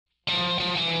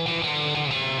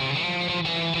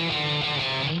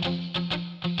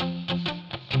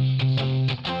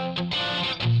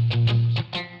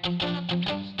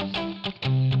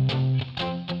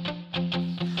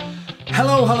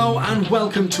Hello and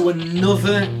welcome to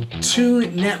another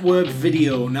Toon Network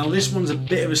video. Now this one's a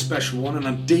bit of a special one, and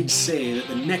I did say that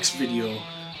the next video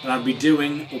that I'd be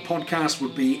doing, or podcast,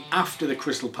 would be after the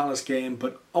Crystal Palace game,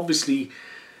 but obviously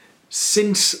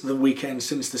since the weekend,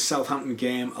 since the Southampton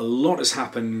game, a lot has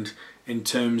happened in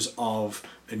terms of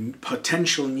a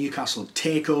potential Newcastle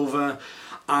takeover.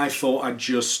 I thought I'd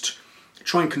just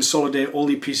try and consolidate all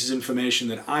the pieces of information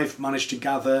that I've managed to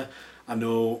gather. I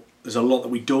know there's a lot that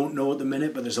we don't know at the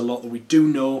minute, but there's a lot that we do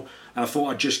know. And I thought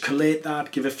I'd just collate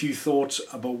that, give a few thoughts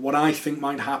about what I think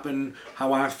might happen,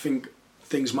 how I think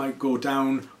things might go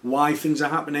down, why things are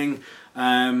happening.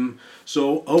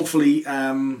 So hopefully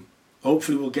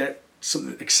we'll get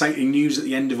some exciting news at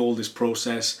the end of all this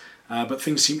process. But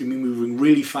things seem to be moving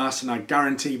really fast, and I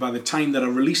guarantee by the time that I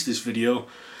release this video,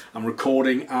 I'm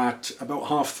recording at about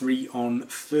 3:30 on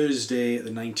Thursday, the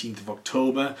 19th of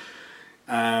October.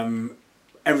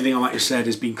 Everything I might have said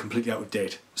has been completely out of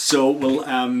date. So we'll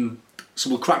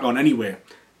crack on anyway.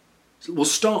 So we'll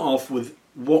start off with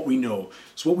what we know.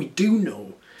 So what we do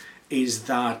know is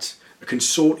that a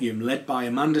consortium led by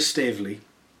Amanda Staveley,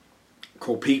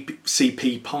 called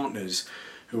CP Partners,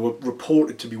 who are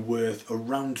reported to be worth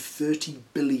around £30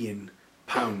 billion,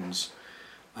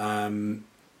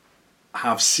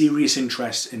 have serious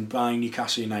interest in buying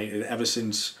Newcastle United ever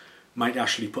since Mike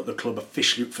Ashley put the club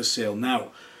officially up for sale. Now,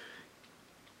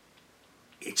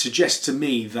 it suggests to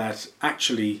me that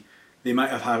actually they might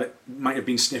have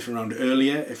been sniffing around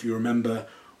earlier. If you remember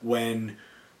when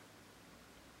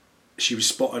she was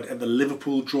spotted at the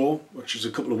Liverpool draw, which was a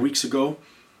couple of weeks ago,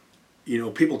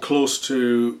 people close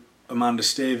to Amanda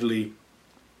Staveley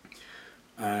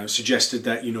suggested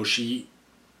that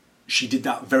she did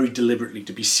that very deliberately,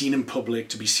 to be seen in public,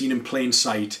 to be seen in plain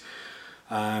sight,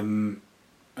 and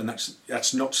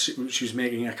that's not, she was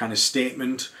making a kind of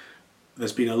statement.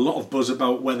 There's been a lot of buzz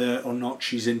about whether or not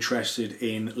she's interested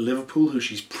in Liverpool, who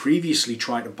she's previously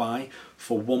tried to buy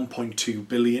for 1.2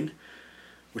 billion,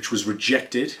 which was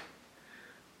rejected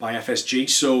by FSG.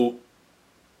 So,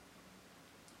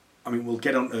 I mean, we'll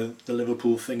get onto the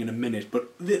Liverpool thing in a minute, but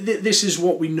this is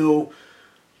what we know.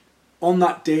 On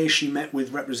that day, she met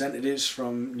with representatives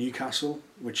from Newcastle,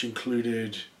 which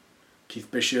included Keith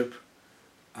Bishop,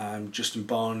 Justin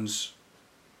Barnes,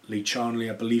 Lee Charnley.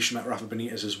 I believe she met Rafa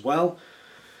Benitez as well.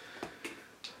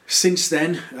 Since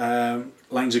then,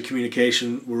 lines of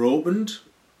communication were opened.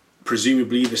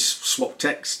 Presumably, they swapped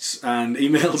texts and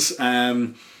emails.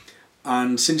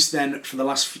 And since then, for the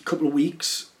last couple of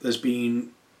weeks, there's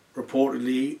been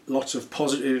reportedly lots of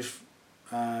positive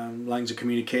lines of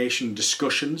communication,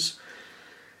 discussions.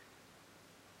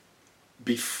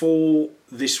 Before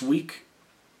this week,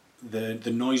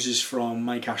 the noises from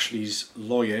Mike Ashley's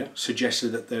lawyer suggested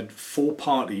that 4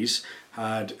 parties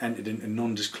had entered into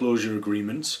non-disclosure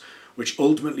agreements, which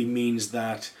ultimately means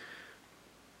that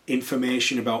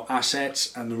information about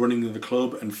assets and the running of the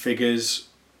club and figures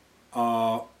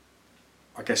are,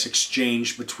 I guess,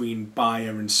 exchanged between buyer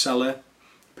and seller,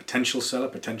 potential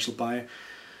buyer,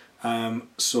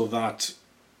 so that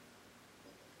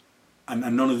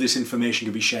and none of this information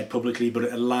can be shared publicly, but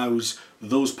it allows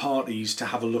those parties to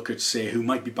have a look at, say, who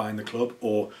might be buying the club,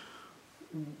 or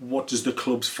what does the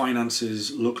club's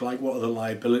finances look like, what are the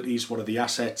liabilities, what are the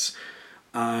assets,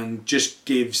 and just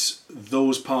gives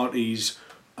those parties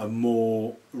a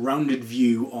more rounded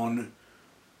view on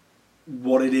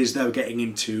what it is they're getting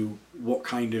into, what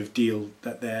kind of deal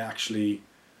that they're actually,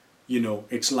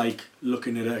 it's like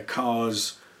looking at a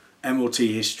car's MOT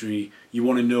history. You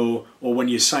want to know, or when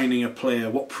you're signing a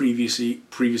player, what previous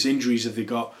injuries have they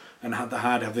got, and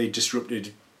have they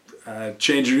disrupted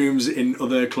changing rooms in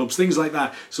other clubs, things like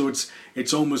that. So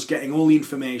it's almost getting all the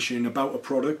information about a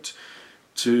product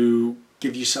to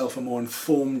give yourself a more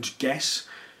informed guess,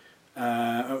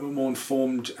 a more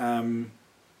informed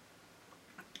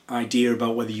idea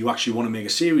about whether you actually want to make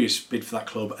a serious bid for that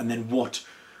club, and then what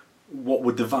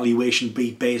would the valuation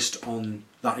be based on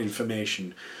that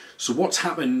information. So what's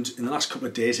happened in the last couple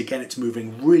of days, again, it's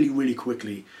moving really, really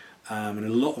quickly, and a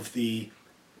lot of the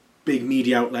big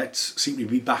media outlets seem to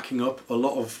be backing up a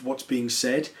lot of what's being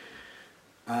said.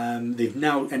 They've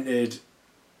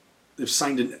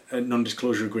signed a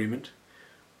non-disclosure agreement,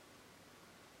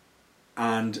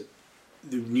 and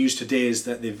the news today is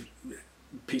that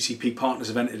PCP Partners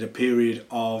have entered a period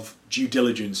of due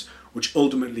diligence, which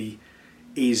ultimately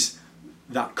is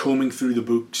that combing through the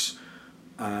books,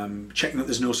 checking that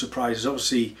there's no surprises.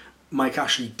 Obviously, Mike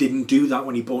Ashley didn't do that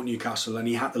when he bought Newcastle, and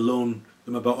he had to loan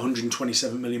them about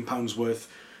 £127 million worth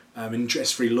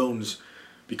interest-free loans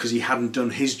because he hadn't done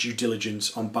his due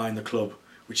diligence on buying the club,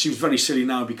 which seems very silly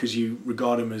now because you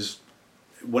regard him as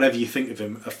whatever you think of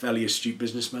him, a fairly astute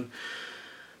businessman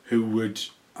who would,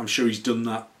 I'm sure he's done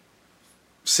that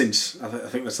since. I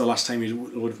think that's the last time he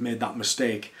would have made that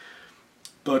mistake.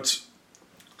 But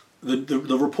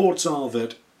the reports are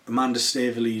that Amanda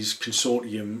Staveley's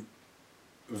consortium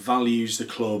values the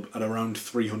club at around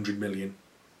 $400 million,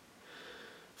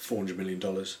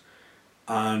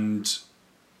 and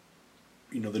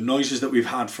the noises that we've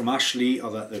had from Ashley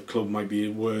are that the club might be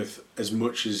worth as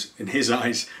much as, in his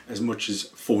eyes, as much as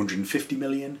 450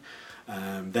 million.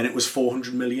 Then it was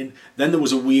 400 million. Then there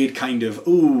was a weird kind of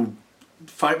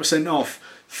 5% off,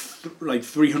 like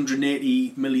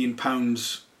 380 million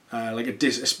pounds, like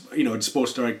a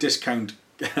Sports Direct discount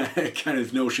kind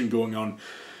of notion going on.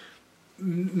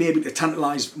 Maybe to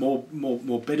tantalise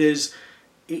more bidders.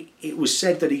 It was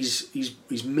said that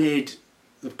he's made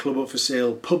the club up for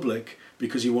sale public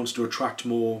because he wants to attract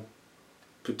more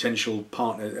potential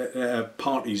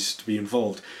parties to be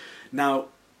involved. Now,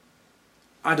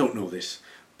 I don't know this,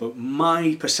 but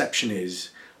my perception is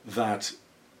that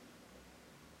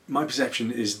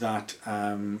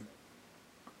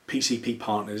PCP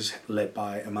Partners, led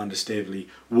by Amanda Staveley,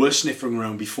 were sniffing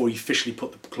around before he officially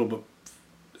put the club up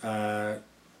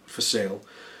for sale.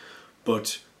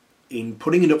 But in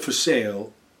putting it up for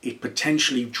sale, it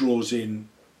potentially draws in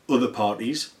other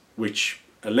parties, which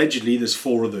allegedly there's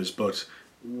 4 others, but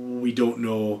we don't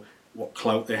know what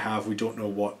clout they have, we don't know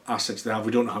what assets they have,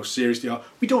 we don't know how serious they are,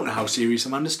 we don't know how serious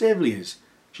Amanda Staveley is.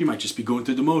 She might just be going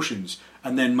through the motions,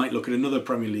 and then might look at another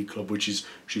Premier League club, which is,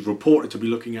 she's reported to be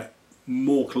looking at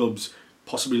more clubs,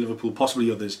 possibly Liverpool,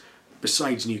 possibly others,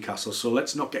 besides Newcastle. So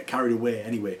let's not get carried away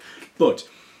anyway. But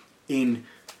in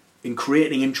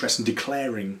creating interest and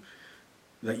declaring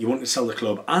that you want to sell the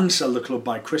club and sell the club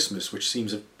by Christmas, which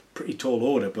seems a pretty tall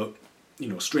order, but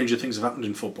stranger things have happened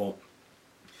in football.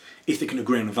 If they can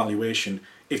agree on a valuation,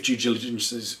 if due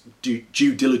diligence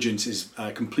is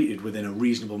completed within a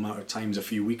reasonable amount of time, a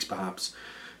few weeks perhaps,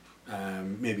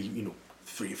 maybe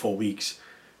 3 or 4 weeks,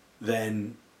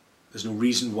 then there's no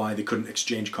reason why they couldn't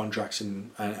exchange contracts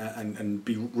and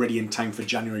be ready in time for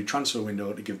January transfer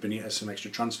window to give Benitez some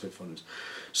extra transfer funds.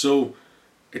 So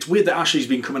it's weird that Ashley's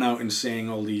been coming out and saying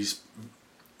all these,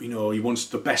 he wants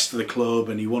the best for the club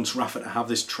and he wants Rafa to have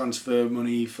this transfer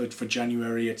money for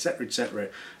January, etc.,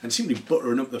 and simply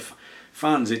buttering up the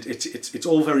fans. It's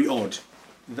all very odd.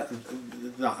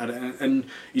 And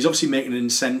he's obviously making an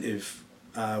incentive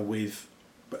with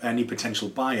any potential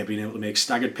buyer being able to make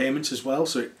staggered payments as well.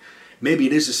 So maybe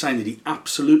it is a sign that he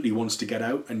absolutely wants to get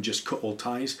out and just cut all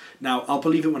ties. Now, I'll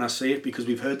believe it when I say it, because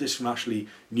we've heard this from Ashley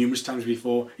numerous times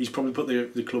before. He's probably put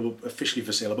the club up officially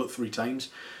for sale about 3 times,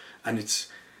 and he's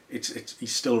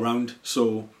still around.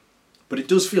 So, but it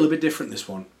does feel a bit different, this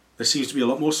one. There seems to be a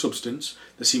lot more substance.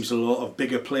 There seems to be a lot of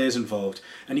bigger players involved,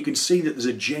 and you can see that there's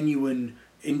a genuine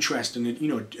interest and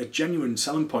a genuine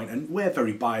selling point. And we're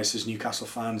very biased as Newcastle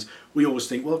fans. We always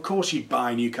think, well, of course you'd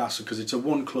buy Newcastle because it's a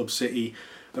one-club city,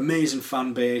 amazing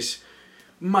fan base,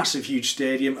 massive, huge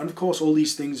stadium, and of course all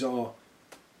these things are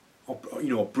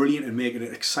brilliant and make it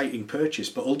an exciting purchase.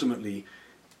 But ultimately,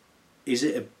 is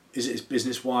it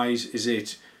business wise?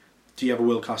 Do you have a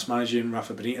world class manager in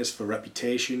Rafa Benitez for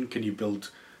reputation? Can you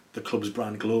build the club's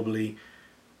brand globally?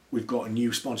 We've got a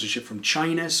new sponsorship from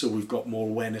China, so we've got more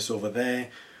awareness over there.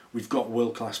 We've got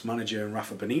world class manager in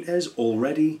Rafa Benitez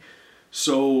already.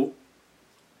 So,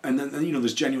 and then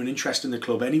there's genuine interest in the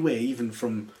club anyway. Even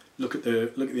from look at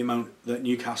the amount that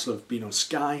Newcastle have been on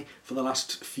Sky for the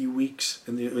last few weeks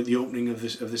in the opening of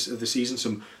the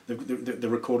season. They're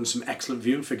recording some excellent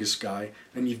viewing figures, Sky,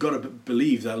 and you've got to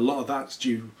believe that a lot of that's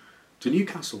due to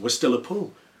Newcastle. We're still a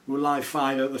pull. We were live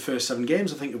 5 out of the first 7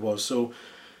 games, I think it was. So,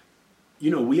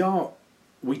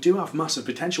 we do have massive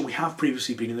potential. We have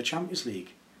previously been in the Champions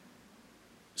League.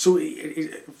 So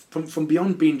from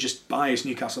beyond being just biased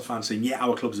Newcastle fans saying, yeah,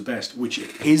 our club's the best, which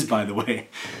it is, by the way,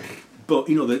 but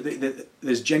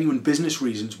there's genuine business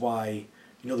reasons why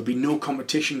there'll be no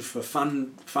competition for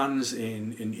fans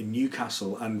in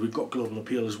Newcastle, and we've got global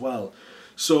appeal as well.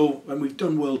 So, and we've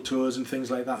done world tours and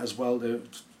things like that as well to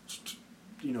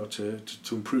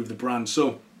improve the brand.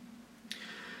 So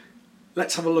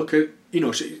let's have a look at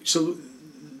so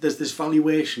there's this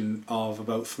valuation of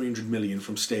about 300 million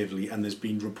from Staveley, and there's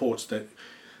been reports that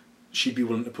she'd be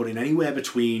willing to put in anywhere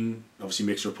between, obviously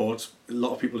mixed reports, a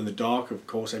lot of people in the dark, of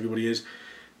course everybody is,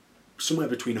 somewhere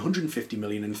between 150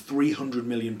 million and 300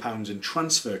 million pounds in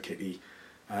transfer kitty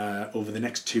over the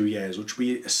next 2 years, which will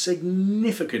be a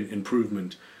significant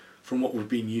improvement from what we've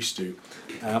been used to.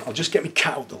 I'll just get my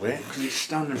cat out the way because he's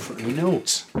standing in front of me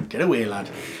notes. Get away, lad.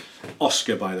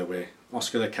 Oscar, by the way.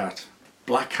 Oscar the cat.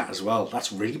 Black cat as well.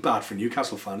 That's really bad for a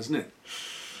Newcastle fan, isn't it?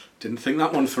 Didn't think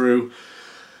that one through.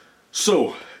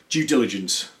 So, due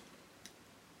diligence.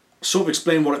 Sort of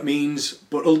explain what it means,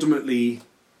 but ultimately,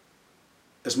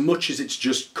 as much as it's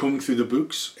just coming through the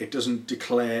books, it doesn't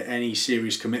declare any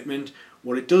serious commitment.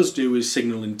 What it does do is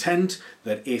signal intent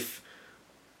that if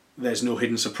there's no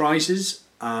hidden surprises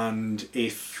and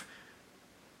if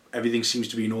everything seems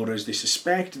to be in order as they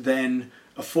suspect, then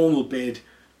a formal bid,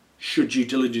 should due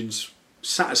diligence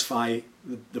satisfy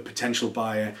the potential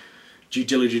buyer, due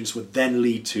diligence would then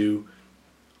lead to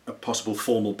a possible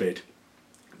formal bid.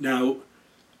 Now,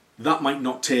 that might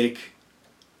not take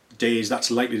days, that's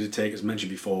likely to take, as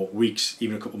mentioned before, weeks,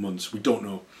 even a couple of months, we don't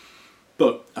know.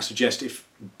 But I suggest if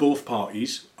both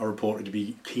parties are reported to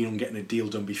be keen on getting a deal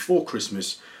done before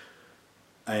Christmas,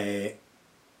 2,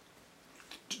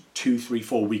 3,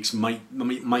 4 weeks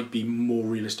might be more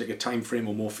realistic a time frame,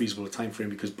 or more feasible a time frame,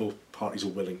 because both parties are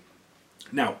willing.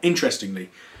 Now, interestingly,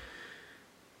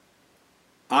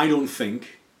 I don't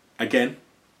think, again,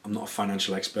 I'm not a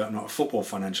financial expert, I'm not a football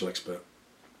financial expert,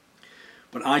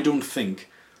 but I don't think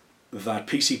that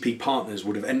PCP Partners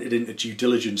would have entered into due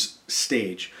diligence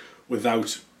stage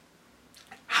without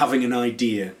having an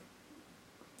idea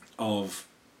of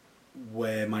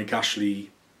where Mike Ashley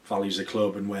values the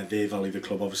club and where they value the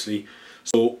club, obviously.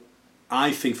 So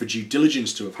I think for due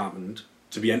diligence to have happened,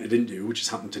 to be entered into, which has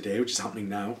happened today, which is happening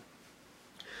now,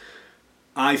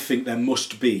 I think there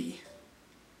must be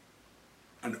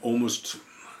an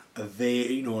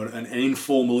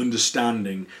informal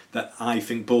understanding that I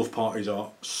think both parties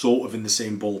are sort of in the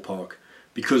same ballpark.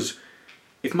 Because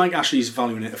if Mike Ashley is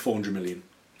valuing it at 400 million,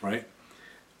 right,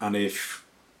 and if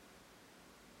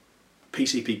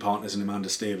PCP Partners and Amanda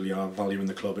Staveley are valuing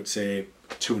the club at, say,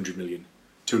 200 million,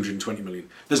 220 million,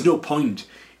 there's no point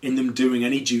in them doing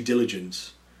any due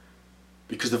diligence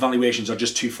because the valuations are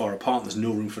just too far apart and there's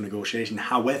no room for negotiation.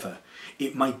 However,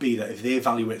 it might be that if they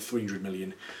value it at 300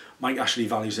 million, Mike Ashley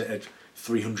values it at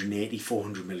 380,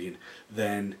 400 million,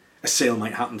 then a sale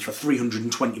might happen for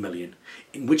 320 million,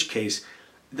 in which case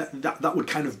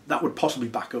that would possibly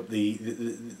back up the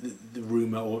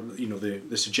rumour, or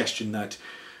the suggestion that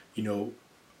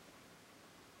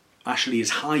Ashley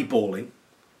is highballing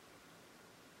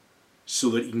so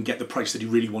that he can get the price that he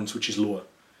really wants, which is lower,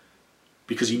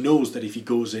 because he knows that if he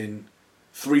goes in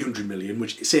 300 million,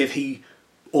 which, say, if he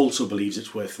also believes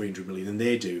it's worth 300 million and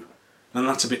they do, and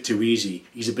that's a bit too easy.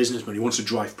 He's a businessman, he wants to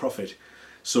drive profit.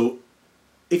 So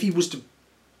if he was to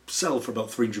sell for about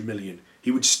 300 million,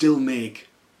 he would still make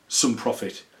some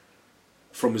profit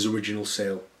from his original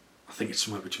sale. I think it's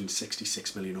somewhere between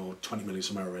 66 million or 20 million,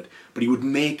 somewhere I read. But he would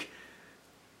make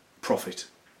profit,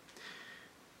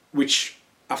 which,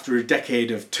 after a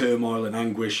decade of turmoil and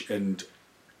anguish and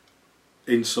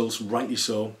insults, rightly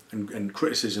so, and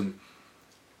criticism,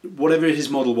 whatever his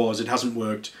model was, it hasn't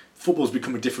worked. Football's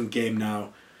become a different game now.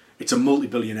 It's a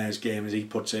multi-billionaires game, as he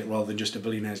puts it, rather than just a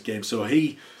billionaires game. So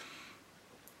he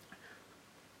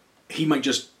might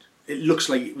just, it looks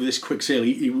like with this quick sale,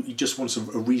 he just wants a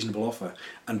reasonable offer.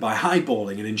 And by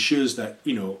highballing, it ensures that,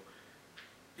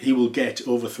 he will get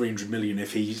over 300 million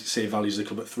if he, say, values the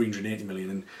club at 380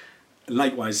 million. And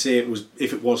likewise, say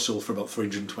if it was sold for about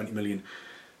 320 million,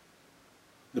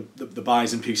 the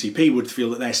buyers in PCP would feel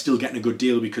that they're still getting a good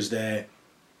deal because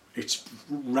it's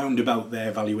round about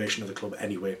their valuation of the club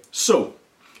anyway. So,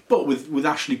 but with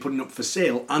Ashley putting up for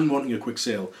sale and wanting a quick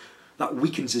sale, that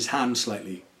weakens his hand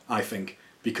slightly, I think,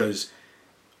 because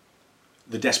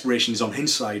the desperation is on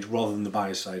his side rather than the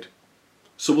buyer's side.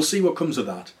 So we'll see what comes of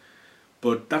that.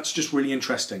 But that's just really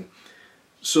interesting.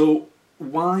 So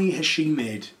why has she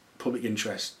made public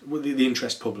interest, the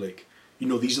interest public?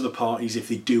 These are the parties, if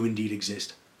they do indeed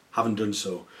exist, haven't done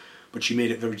so. But she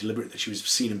made it very deliberate that she was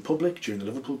seen in public during the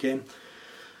Liverpool game.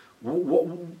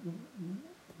 What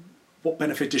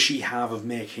benefit does she have of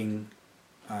making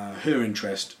her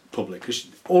interest public? Because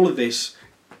all of this,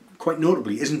 quite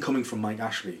notably, isn't coming from Mike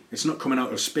Ashley. It's not coming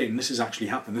out of spin. This is actually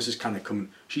happening. This is kind of coming.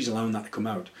 She's allowing that to come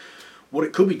out. What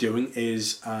it could be doing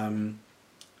is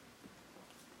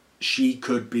she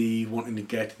could be wanting to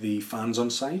get the fans on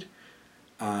side,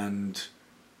 and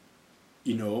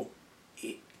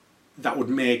that would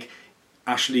make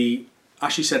Ashley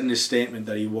said in his statement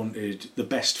that he wanted the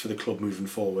best for the club moving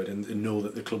forward and know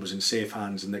that the club was in safe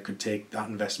hands and they could take that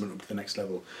investment up to the next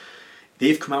level.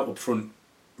 They've come out up front,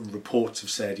 reports have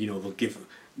said, they'll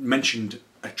mentioned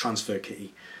a transfer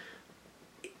kitty.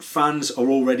 Fans are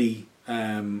already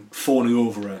fawning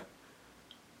over her.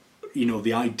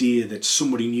 The idea that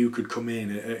somebody new could come in,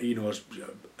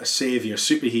 a saviour,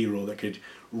 superhero that could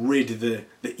rid the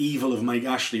evil of Mike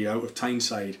Ashley out of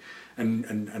Tyneside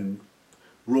and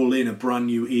roll in a brand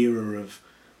new era of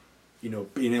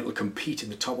being able to compete in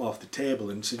the top half of the table,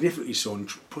 and significantly so, and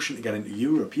pushing to get into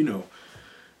Europe. You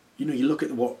look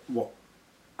at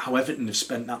how Everton have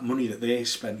spent that money that they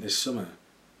spent this summer,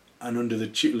 and under the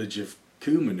tutelage of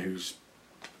Koeman,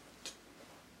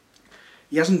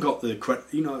 he hasn't got the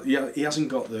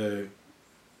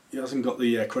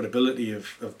credibility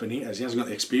of Benitez. He hasn't got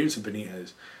the experience of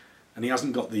Benitez, and he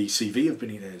hasn't got the CV of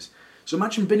Benitez. So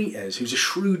imagine Benitez, who's a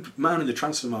shrewd man in the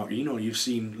transfer market. You've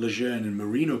seen Lejeune and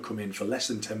Marino come in for less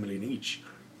than 10 million each.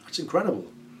 That's incredible.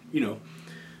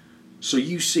 So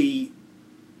you see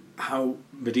how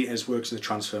Benitez works in the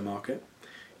transfer market.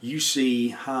 You see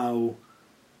how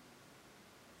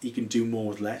he can do more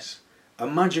with less.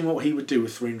 Imagine what he would do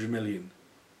with 300 million.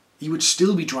 He would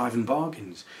still be driving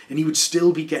bargains, and he would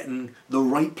still be getting the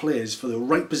right players for the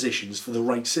right positions for the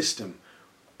right system.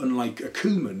 Unlike a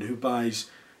Koeman who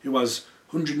has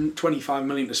 125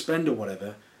 million to spend or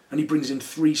whatever, and he brings in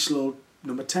 3 slow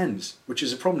number 10s, which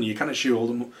is a problem. You kind of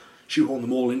shoehorn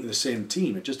them all into the same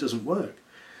team. It just doesn't work.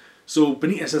 So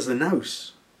Benitez has the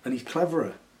nous, and he's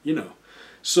cleverer,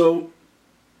 So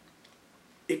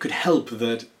it could help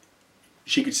that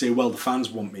she could say, well, the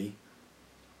fans want me,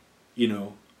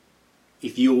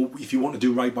 If you want to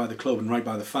do right by the club and right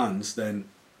by the fans, then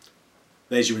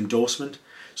there's your endorsement.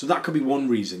 So that could be one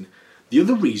reason. The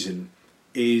other reason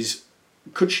is,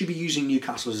 could she be using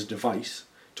Newcastle as a device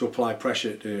to apply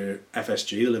pressure to FSG,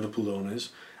 the Liverpool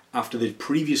owners, after they'd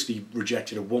previously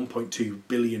rejected a £1.2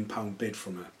 billion bid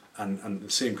from her and the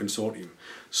same consortium?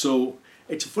 So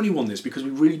it's a funny one, this, because we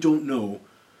really don't know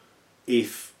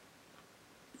if...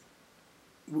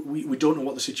 We don't know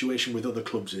what the situation with other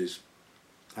clubs is.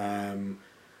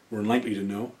 We're unlikely to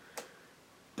know,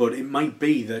 but it might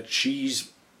be that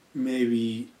she's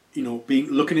maybe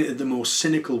looking at it the most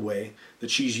cynical way, that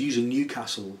she's using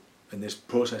Newcastle in this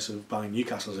process of buying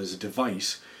Newcastle as a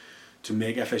device to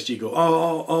make FSG go,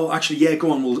 oh, actually, yeah,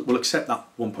 go on, we'll accept that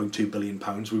 £1.2 billion.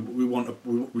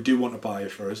 We do want to buy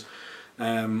it for us.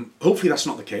 Hopefully that's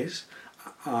not the case.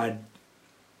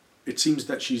 It seems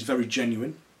that she's very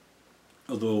genuine,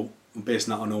 although I'm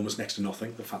basing that on almost next to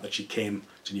nothing. The fact that she came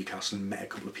to Newcastle and met a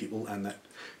couple of people, and that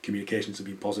communications have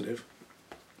been positive.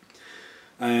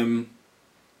 But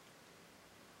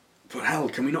hell,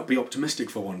 can we not be optimistic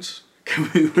for once?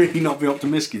 Can we really not be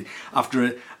optimistic after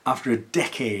a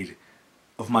decade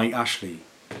of Mike Ashley,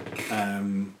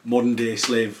 modern day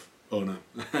slave owner?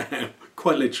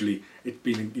 Quite literally,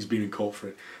 he's been in court for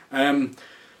it.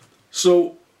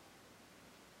 So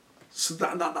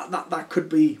that could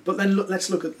be. But then let's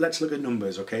look at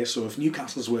numbers, okay? So if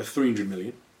Newcastle's worth 300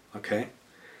 million, okay,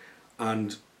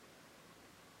 and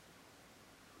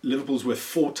Liverpool's worth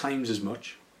 4 times as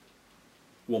much,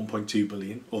 1.2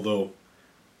 billion, although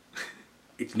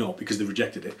it's not because they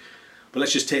rejected it. But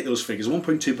let's just take those figures: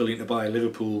 1.2 billion to buy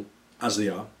Liverpool as they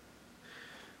are,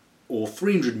 or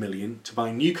 300 million to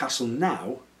buy Newcastle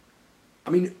now. I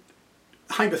mean,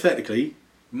 hypothetically,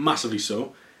 massively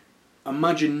so.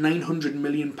 Imagine £900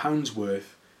 million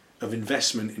worth of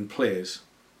investment in players,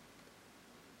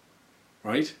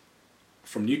 right?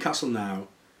 From Newcastle now.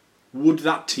 Would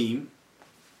that team,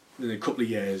 in a couple of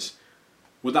years,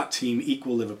 would that team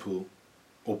equal Liverpool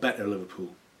or better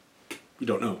Liverpool? You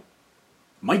don't know.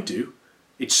 Might do.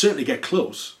 It'd certainly get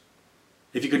close.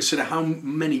 If you consider how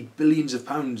many billions of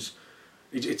pounds,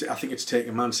 I think it's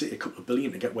taken Man City a couple of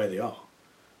billion to get where they are,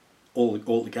 all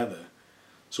together.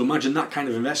 So imagine that kind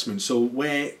of investment. So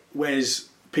where's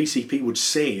PCP would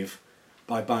save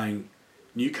by buying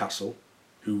Newcastle,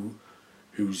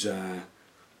 who's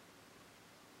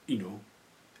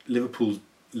Liverpool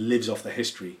lives off the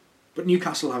history, but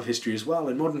Newcastle have history as well,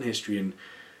 and modern history,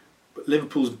 but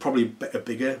Liverpool's probably a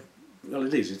bigger. Well,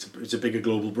 it is. It's a bigger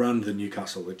global brand than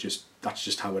Newcastle. That's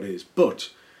just how it is. But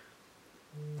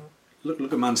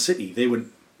look at Man City.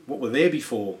 What were they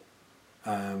before?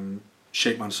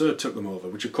 Sheikh Mansour took them over,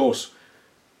 which of course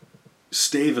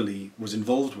Staveley was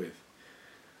involved with.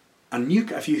 And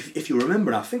if you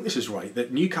remember, I think this is right,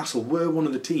 that Newcastle were one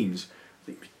of the teams. I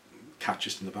think catch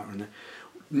us in the background there.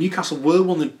 Newcastle were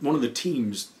one of the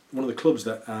teams, one of the clubs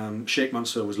that Sheikh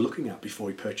Mansour was looking at before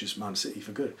he purchased Man City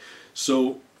for good.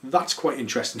 So that's quite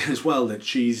interesting as well, that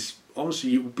she's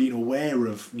obviously been aware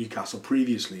of Newcastle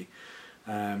previously.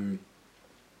 Stop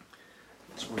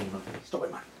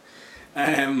it,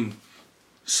 man.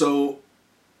 So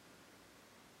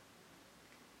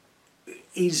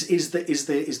is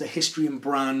the history and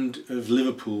brand of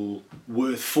Liverpool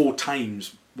worth 4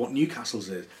 times what Newcastle's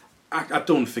is? I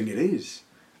don't think it is.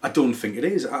 I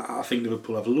think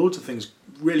Liverpool have loads of things,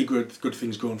 really good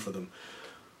things going for them.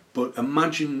 But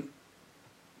imagine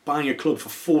buying a club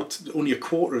for only a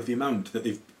quarter of the amount that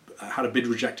they've had a bid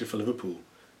rejected for Liverpool,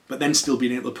 but then still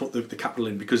being able to put the capital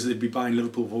in because they'd be buying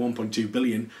Liverpool for 1.2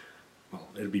 billion. Well,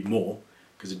 it'd be more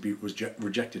because it was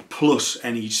rejected, plus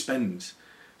any spends,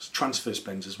 transfer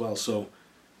spends as well. So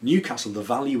Newcastle, the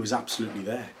value is absolutely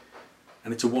there,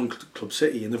 and it's a one-club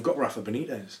city, and they've got Rafa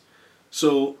Benitez.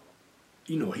 So,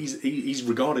 he's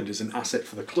regarded as an asset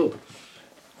for the club.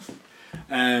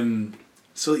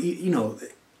 So,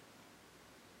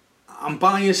 I'm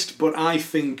biased, but I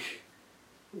think,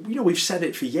 we've said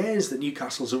it for years that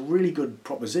Newcastle's a really good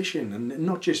proposition, and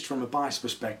not just from a biased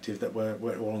perspective that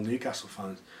we're all Newcastle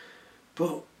fans,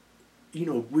 but,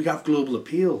 we have global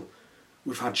appeal.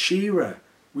 We've had Shearer,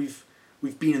 we've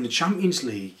been in the Champions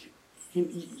League,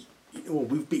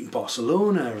 we've beaten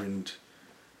Barcelona and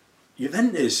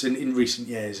Juventus in recent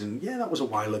years, and yeah, that was a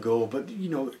while ago, but,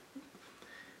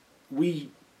 we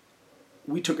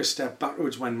took a step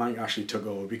backwards when Mike Ashley took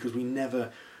over because we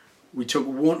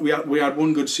had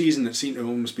one good season that seemed to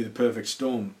almost be the perfect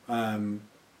storm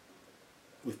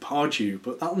with Pardew,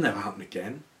 but that'll never happen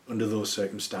again under those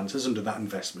circumstances, under that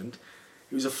investment.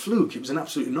 It was a fluke. It was an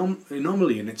absolute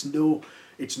anomaly, and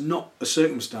it's not a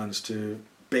circumstance to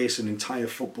base an entire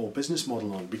football business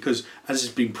model on, because as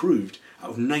has been proved,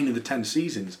 out of 9 of the 10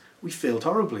 seasons, we failed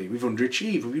horribly. We've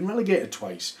underachieved. We've been relegated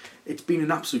twice. It's been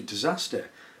an absolute disaster.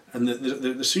 And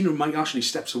the sooner Mike Ashley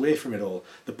steps away from it all,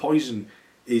 the poison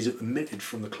is emitted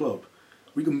from the club.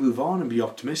 We can move on and be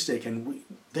optimistic, and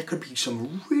there could be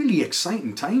some really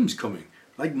exciting times coming,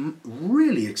 like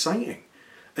really exciting.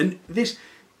 And this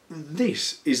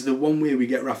is the one way we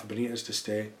get Rafa Benitez to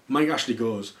stay. Mike Ashley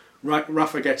goes,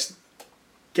 Rafa gets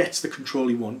the control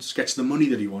he wants, gets the money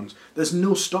that he wants. There's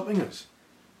no stopping us.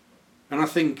 And I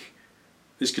think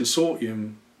this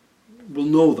consortium will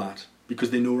know that, because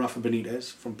they know Rafa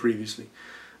Benitez from previously.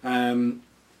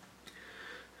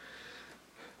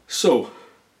 So,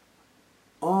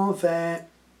 are there,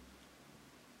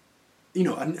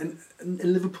 and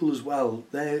Liverpool as well,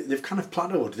 they've kind of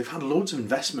plateaued. They've had loads of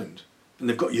investment, and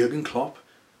they've got Jurgen Klopp.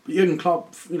 But Jurgen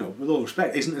Klopp, with all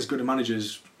respect, isn't as good a manager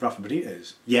as Rafa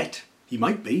Benitez yet. He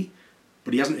might be,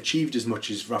 but he hasn't achieved as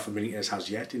much as Rafa Benitez has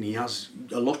yet, and he has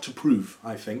a lot to prove,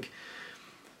 I think.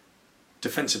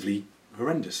 Defensively,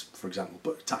 horrendous, for example,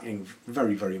 but attacking,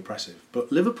 very, very impressive.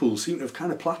 But Liverpool seem to have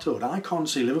kind of plateaued. I can't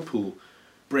see Liverpool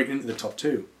breaking into the top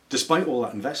 2, despite all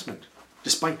that investment.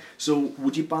 So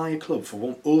would you buy a club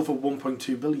for over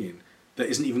 1.2 billion that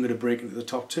isn't even going to break into the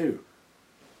top 2?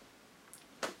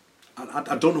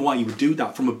 I don't know why you would do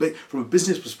that from a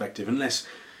business perspective, unless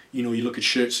you look at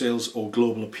shirt sales or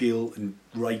global appeal and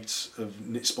rights of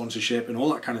sponsorship and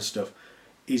all that kind of stuff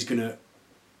is gonna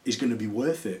be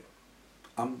worth it.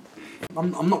 I'm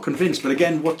not convinced, but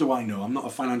again, what do I know? I'm not a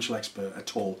financial expert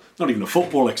at all, not even a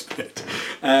football expert.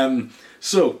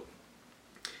 So,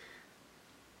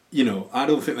 I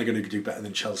don't think they're going to do better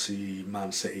than Chelsea,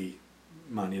 Man City,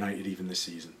 Man United even this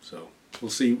season. So we'll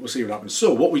see what happens.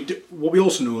 So what we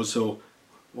also know is,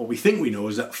 what we think we know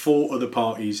is that 4 other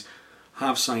parties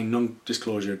have signed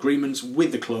non-disclosure agreements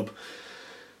with the club.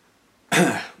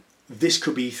 This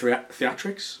could be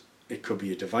theatrics. It could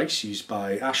be a device used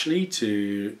by Ashley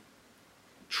to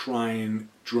try and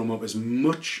drum up as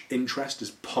much interest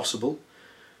as possible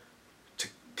to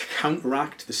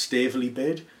counteract the Staveley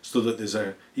bid, so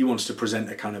that he wants to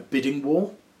present a kind of bidding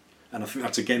war, and I think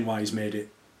that's again why he's made it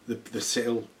the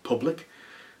sale public,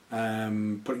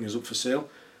 putting us up for sale.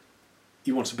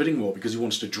 He wants a bidding war because he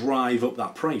wants to drive up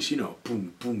that price,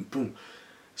 boom, boom, boom.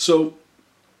 So,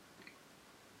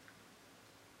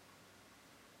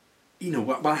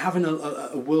 by having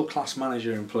a world-class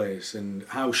manager in place, and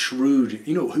how shrewd,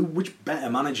 which better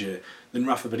manager than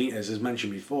Rafa Benitez, as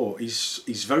mentioned before.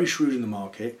 He's very shrewd in the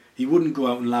market. He wouldn't go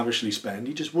out and lavishly spend.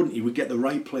 He just wouldn't. He would get the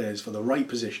right players for the right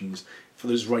positions, for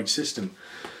this right system.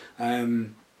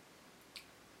 But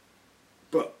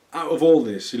out of all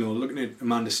this, looking at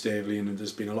Amanda Staveley, and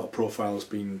there's been a lot of profiles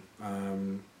being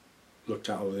looked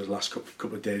at over the last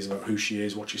couple of days about who she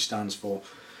is, what she stands for.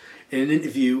 In an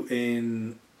interview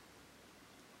in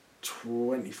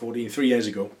 2014, 3 years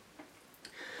ago,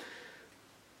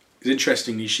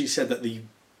 interestingly, she said that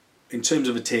in terms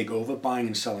of a takeover, buying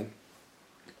and selling,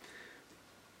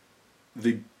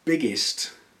 the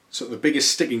biggest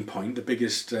sticking point, the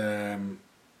biggest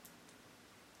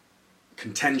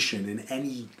contention in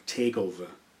any takeover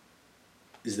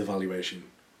is the valuation.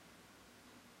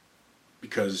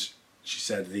 Because she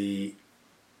said the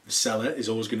seller is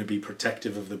always going to be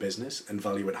protective of the business and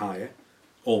value it higher,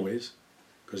 always,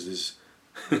 because there's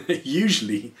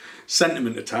usually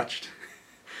sentiment attached.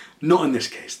 Not in this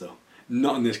case though,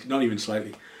 not even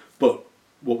slightly. But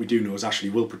what we do know is Ashley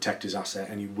will protect his asset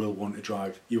and he will want to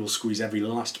drive. He will squeeze every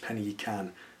last penny he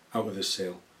can out of this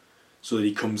sale so that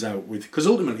he comes out with... Because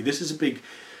ultimately, this is a big...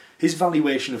 His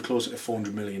valuation of closer to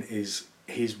 400 million is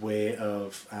his way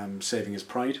of saving his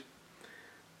pride.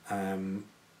 And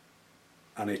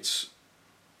it'll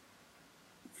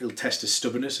test his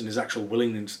stubbornness and his actual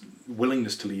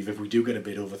willingness to leave if we do get a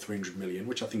bid over 300 million,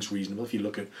 which I think is reasonable. If you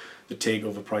look at the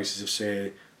takeover prices of,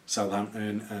 say,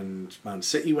 Southampton and Man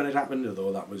City when it happened,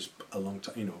 although that was a long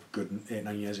time, good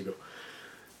 8-9 years ago.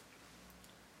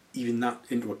 Even that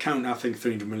into account, I think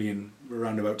 300 million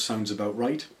roundabout sounds about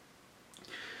right.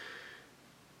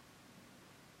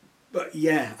 But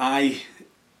yeah,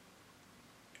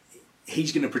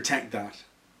 he's going to protect that.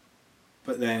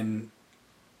 But then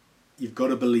you've got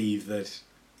to believe that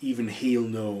even he'll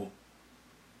know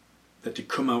that to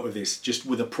come out of this just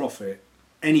with a profit,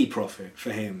 any profit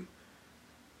for him,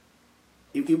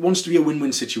 he wants to be a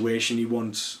win-win situation. He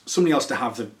wants somebody else to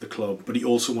have the club, but he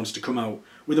also wants to come out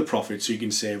with a profit so you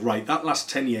can say, right, that last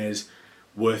 10 years,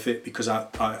 worth it because I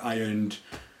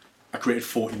created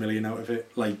 40 million out of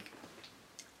it,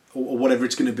 or whatever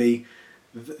it's going to be.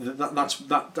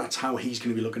 That's how he's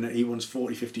going to be looking at it. He wants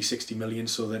 40, 50, 60 million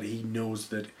so that he knows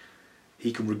that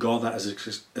he can regard that as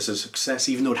a success,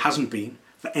 even though it hasn't been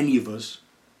for any of us,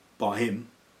 bar him.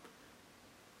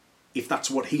 If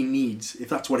that's what he needs, if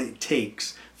that's what it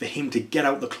takes for him to get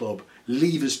out the club,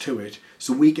 leave us to it,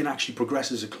 so we can actually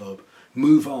progress as a club,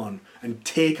 move on and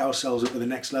take ourselves up to the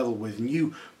next level with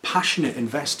new passionate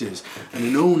investors and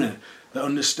an owner that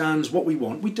understands what we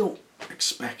want. We don't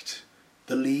expect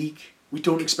the league. We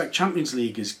don't expect Champions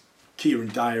League, as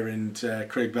Kieran Dyer and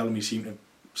Craig Bellamy seem to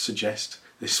suggest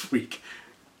this week.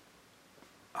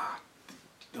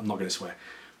 I'm not going to swear.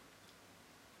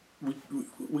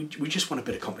 We just want a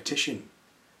bit of competition.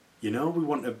 We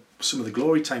want some of the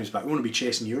glory times back. We want to be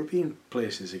chasing European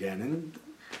places again and,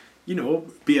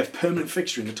 be a permanent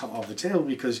fixture in the top of the tail,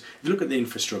 because if you look at the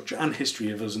infrastructure and history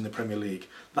of us in the Premier League,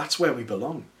 that's where we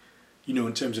belong.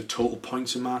 In terms of total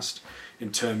points amassed,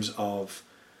 in terms of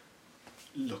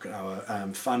look at our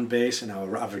fan base and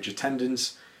our average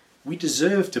attendance, we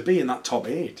deserve to be in that top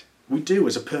 8. We do,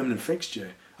 as a permanent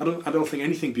fixture. I don't think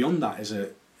anything beyond that is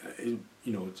it's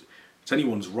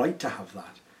anyone's right to have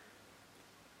that.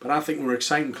 But I think we're an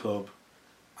exciting club.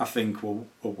 I think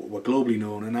we're globally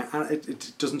known, and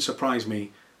it doesn't surprise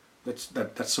me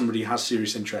that somebody has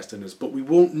serious interest in us. But we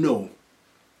won't know.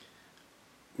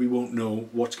 We won't know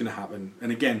what's going to happen.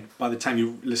 And again, by the time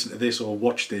you listen to this or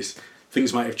watch this,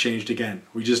 things might have changed again.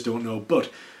 We just don't know.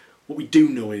 But what we do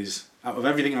know is, out of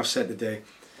everything I've said today,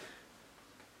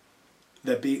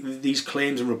 these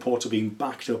claims and reports are being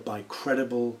backed up by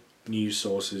credible news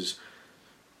sources.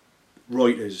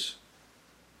 Reuters,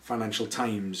 Financial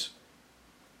Times,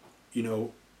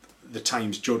 the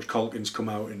Times. George Colkin's come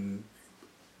out and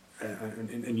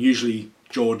usually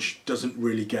George doesn't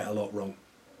really get a lot wrong.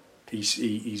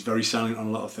 He's very silent on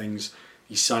a lot of things.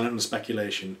 He's silent on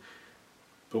speculation,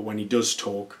 but when he does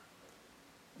talk,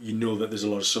 that there's a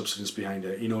lot of substance behind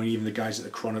it. And even the guys at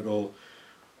the Chronicle,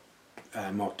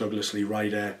 Mark Douglas, Lee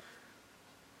Ryder,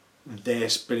 they're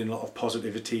spinning a lot of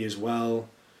positivity as well.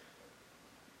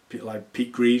 People like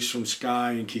Pete Greaves from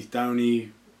Sky and Keith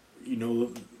Downey,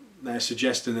 they're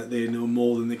suggesting that they know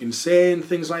more than they can say and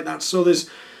things like that. So there's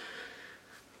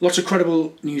lots of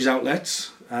credible news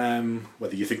outlets.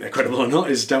 Whether you think they're credible or not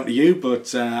is down to you,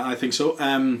 but I think so.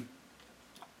 And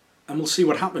we'll see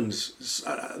what happens.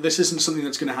 This isn't something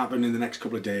that's going to happen in the next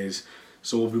couple of days.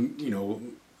 So we'll be,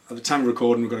 at the time of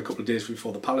recording, we've got a couple of days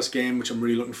before the Palace game, which I'm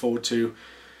really looking forward to.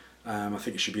 I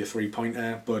think it should be a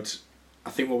 3-pointer, but I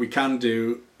think what we can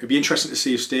do, it'd be interesting to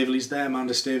see if Staveley's there.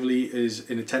 Amanda Staveley is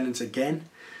in attendance again.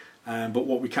 But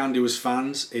what we can do as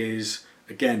fans is,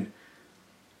 again,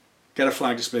 get a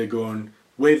flag display going,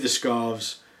 wave the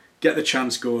scarves, get the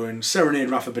chants going, serenade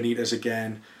Rafa Benitez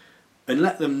again, and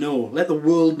let them know, let the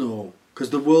world know, because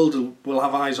the world will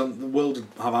have eyes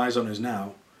on us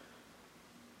now.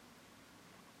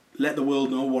 Let the world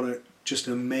know what just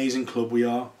an amazing club we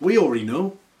are. We already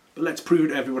know, but let's prove it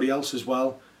to everybody else as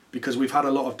well, because we've had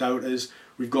a lot of doubters.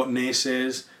 We've got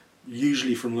naysayers,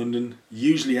 usually from London,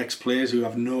 usually ex-players who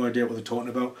have no idea what they're talking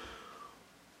about.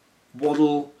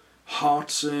 Waddle,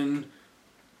 Hartson,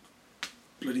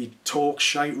 bloody Talk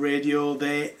Shite Radio,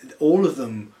 all of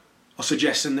them are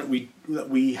suggesting that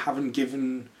we haven't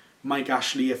given Mike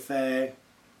Ashley a fair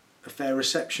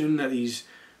reception, that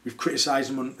we've criticised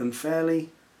him unfairly.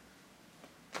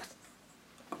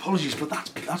 Apologies, but that's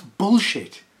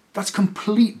bullshit. That's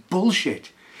complete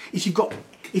bullshit.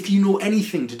 If you know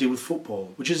anything to do with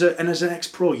football, as an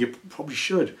ex-pro, you probably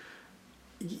should.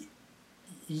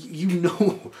 you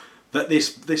know that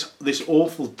this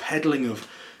awful peddling of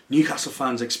Newcastle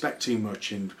fans expect too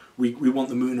much and we want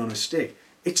the moon on a stick.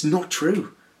 It's not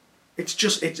true.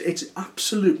 It's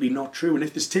absolutely not true. And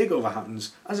if this takeover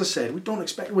happens, as I said, we don't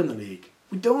expect to win the league.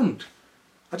 We don't.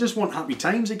 I just want happy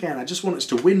times again. I just want us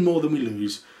to win more than we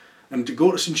lose, and to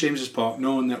go to St James's Park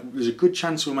knowing that there's a good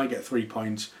chance we might get 3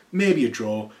 points, maybe a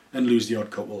draw, and lose the odd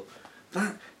couple.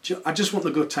 I just want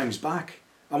the good times back.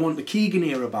 I want the Keegan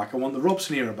era back. I want the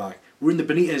Robson era back. We're in the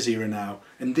Benitez era now,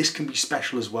 and this can be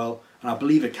special as well, and I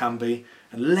believe it can be.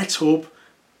 And let's hope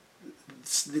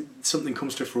something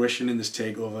comes to fruition in this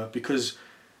takeover, because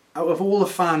out of all the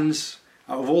fans,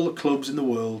 out of all the clubs in the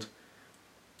world,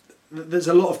 there's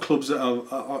a lot of clubs that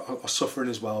are suffering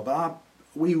as well, but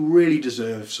we really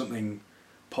deserve something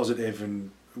positive,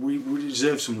 and we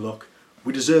deserve some luck.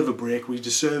 We deserve a break. We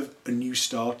deserve a new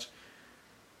start.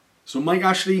 So Mike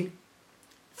Ashley,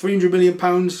 £300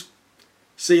 million,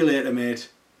 see you later, mate,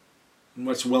 and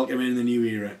let's welcome in the new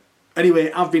era. Anyway,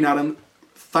 I've been Adam.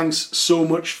 Thanks so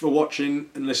much for watching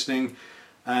and listening.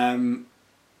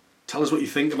 Tell us what you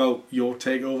think about your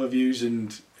takeover views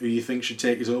and who you think should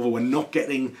take us over. We're not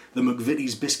getting the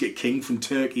McVitie's Biscuit King from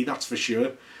Turkey, that's for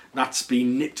sure. That's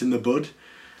been nipped in the bud.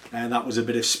 That was a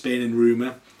bit of spin and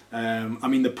rumour. I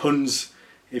mean, the puns,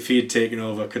 if he had taken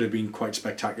over, could have been quite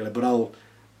spectacular. But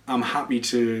I'm happy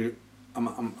to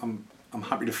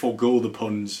forego the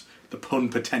puns, the pun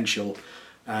potential,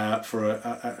 for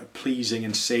a pleasing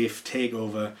and safe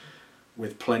takeover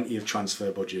with plenty of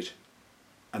transfer budget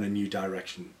and a new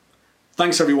direction.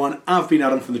 Thanks everyone. I've been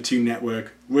Adam from the Toon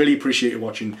Network. Really appreciate you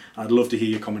watching. I'd love to hear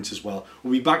your comments as well.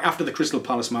 We'll be back after the Crystal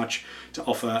Palace match to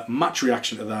offer match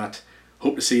reaction to that.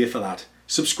 Hope to see you for that.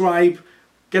 Subscribe,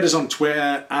 get us on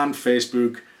Twitter and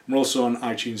Facebook. We're also on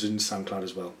iTunes and SoundCloud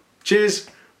as well. Cheers.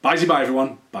 Bye-bye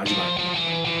everyone.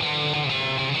 Bye-bye.